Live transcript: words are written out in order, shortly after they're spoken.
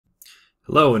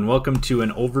Hello and welcome to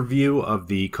an overview of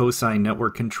the Cousign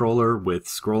network controller with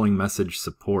scrolling message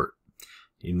support.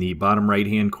 In the bottom right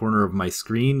hand corner of my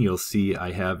screen you'll see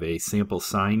I have a sample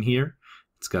sign here.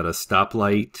 It's got a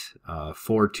stoplight,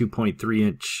 4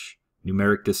 2.3-inch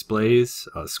numeric displays,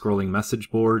 a scrolling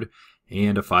message board,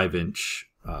 and a 5-inch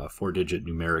 4-digit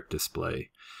numeric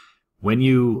display. When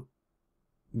you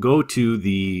go to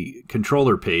the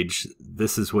controller page,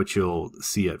 this is what you'll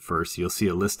see at first. You'll see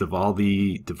a list of all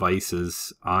the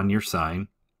devices on your sign.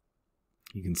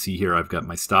 You can see here I've got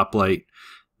my stoplight,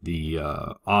 the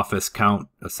office count,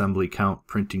 assembly count,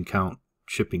 printing count,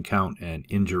 shipping count, and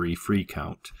injury-free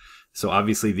count. So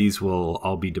obviously these will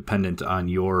all be dependent on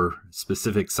your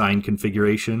specific sign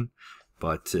configuration,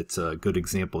 but it's a good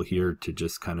example here to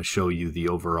just kind of show you the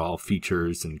overall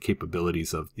features and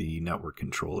capabilities of the network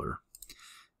controller.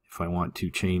 If I want to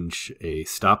change a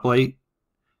stoplight,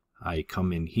 I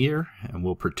come in here and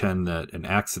we'll pretend that an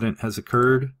accident has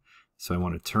occurred. So I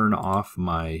want to turn off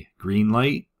my green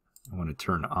light. I want to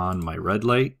turn on my red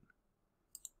light.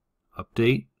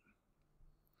 Update.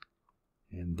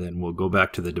 And then we'll go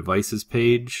back to the devices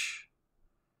page.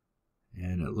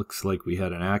 And it looks like we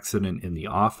had an accident in the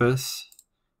office.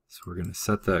 So we're going to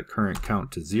set that current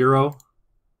count to 0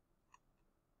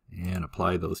 and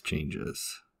apply those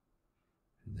changes.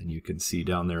 And then you can see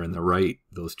down there in the right,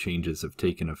 those changes have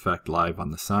taken effect live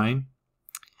on the sign.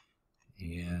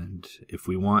 And if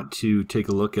we want to take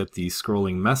a look at the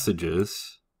scrolling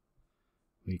messages,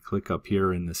 we click up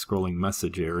here in the scrolling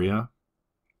message area.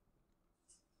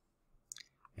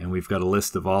 And we've got a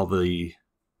list of all the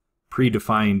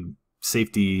predefined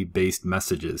safety-based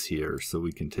messages here. So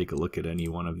we can take a look at any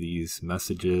one of these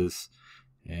messages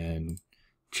and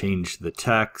change the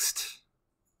text,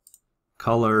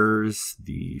 colors,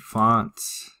 the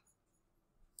fonts.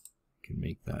 I can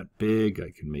make that big,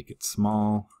 I can make it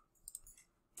small,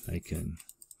 I can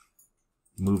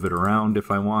move it around if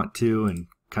I want to and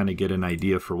kind of get an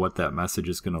idea for what that message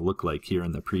is going to look like here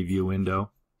in the preview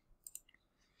window.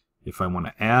 If I want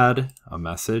to add a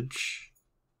message,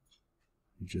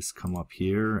 I just come up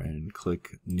here and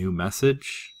click New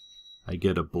Message. I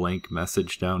get a blank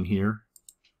message down here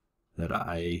that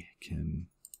I can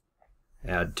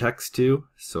add text to.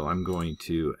 So I'm going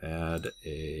to add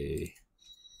a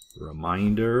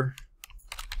reminder,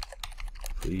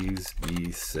 please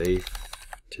be safe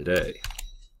today.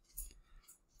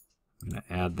 I'm going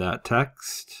to add that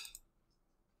text,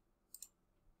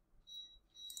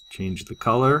 change the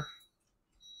color,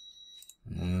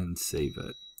 and save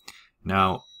it.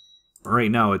 Now, right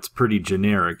now it's pretty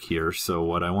generic here, so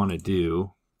what I want to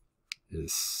do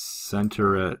is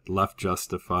center it, left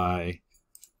justify,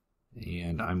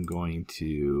 and I'm going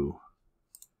to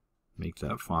make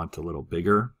that font a little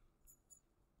bigger.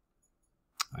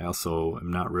 I also am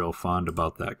not real fond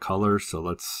about that color, so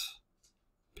let's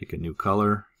pick a new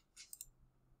color.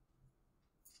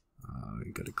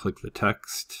 You got to click the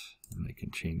text, and I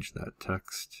can change that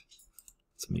text.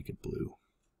 Let's make it blue.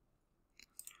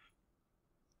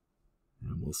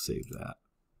 And we'll save that.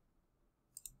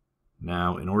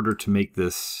 Now, in order to make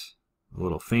this a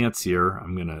little fancier,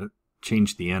 I'm going to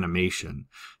change the animation.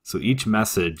 So each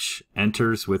message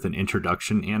enters with an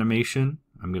introduction animation.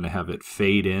 I'm going to have it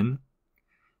fade in.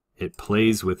 It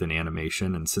plays with an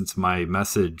animation, and since my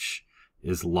message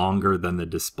is longer than the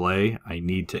display, I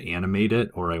need to animate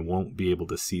it or I won't be able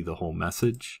to see the whole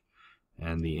message.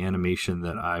 And the animation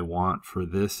that I want for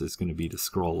this is going to be to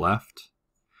scroll left.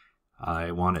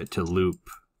 I want it to loop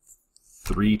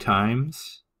 3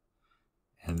 times,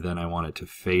 and then I want it to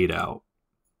fade out.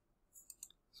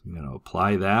 So I'm going to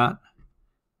apply that,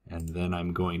 and then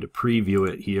I'm going to preview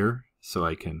it here so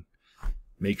I can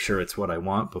make sure it's what I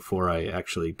want before I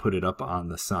actually put it up on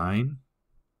the sign.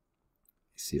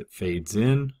 You see it fades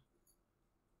in,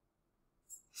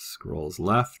 scrolls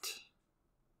left,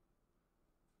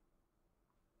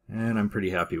 and I'm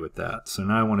pretty happy with that. So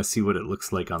now I want to see what it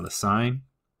looks like on the sign.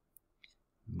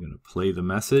 I'm going to play the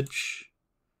message,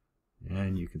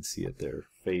 and you can see it there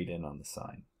fade in on the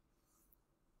sign.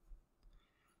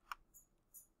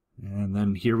 And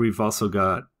then here we've also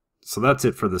got, so that's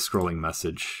it for the scrolling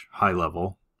message, high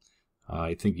level.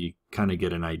 I think you kind of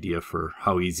get an idea for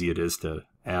how easy it is to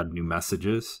add new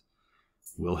messages.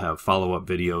 We'll have follow-up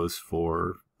videos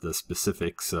for the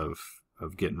specifics of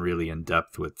getting really in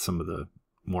depth with some of the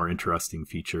more interesting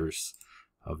features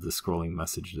of the scrolling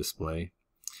message display.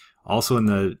 Also in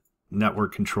the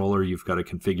network controller, you've got a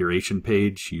configuration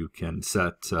page. You can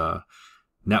set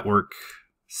network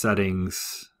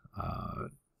settings,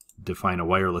 define a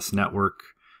wireless network.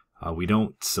 We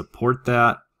don't support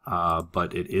that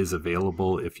but it is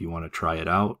available if you want to try it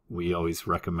out. We always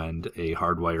recommend a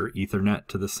hardwire Ethernet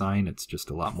to the sign. It's just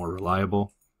a lot more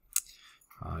reliable.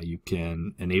 You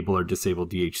can enable or disable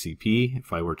DHCP.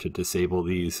 If I were to disable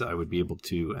these, I would be able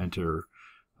to enter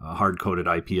a hard-coded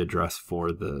IP address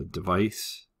for the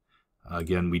device.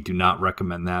 Again, we do not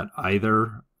recommend that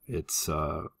either. It's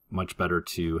much better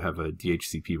to have a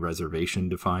DHCP reservation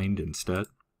defined instead.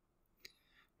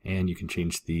 And you can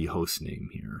change the host name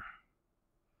here.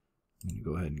 You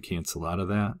go ahead and cancel out of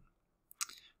that.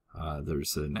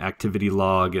 There's an activity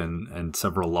log and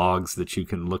several logs that you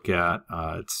can look at.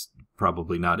 It's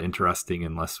probably not interesting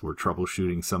unless we're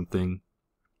troubleshooting something.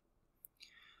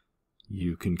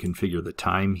 You can configure the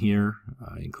time here,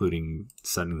 including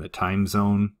setting the time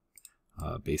zone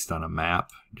based on a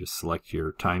map. Just select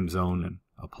your time zone and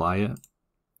apply it.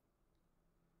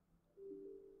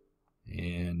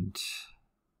 And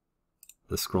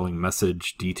the scrolling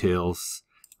message details.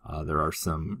 There are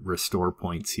some restore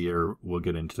points here. We'll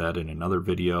get into that in another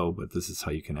video, but this is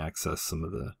how you can access some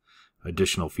of the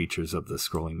additional features of the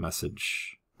scrolling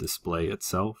message display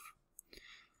itself.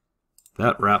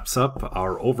 That wraps up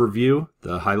our overview,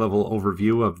 the high-level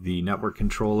overview of the network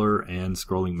controller and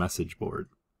scrolling message board.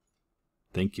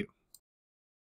 Thank you.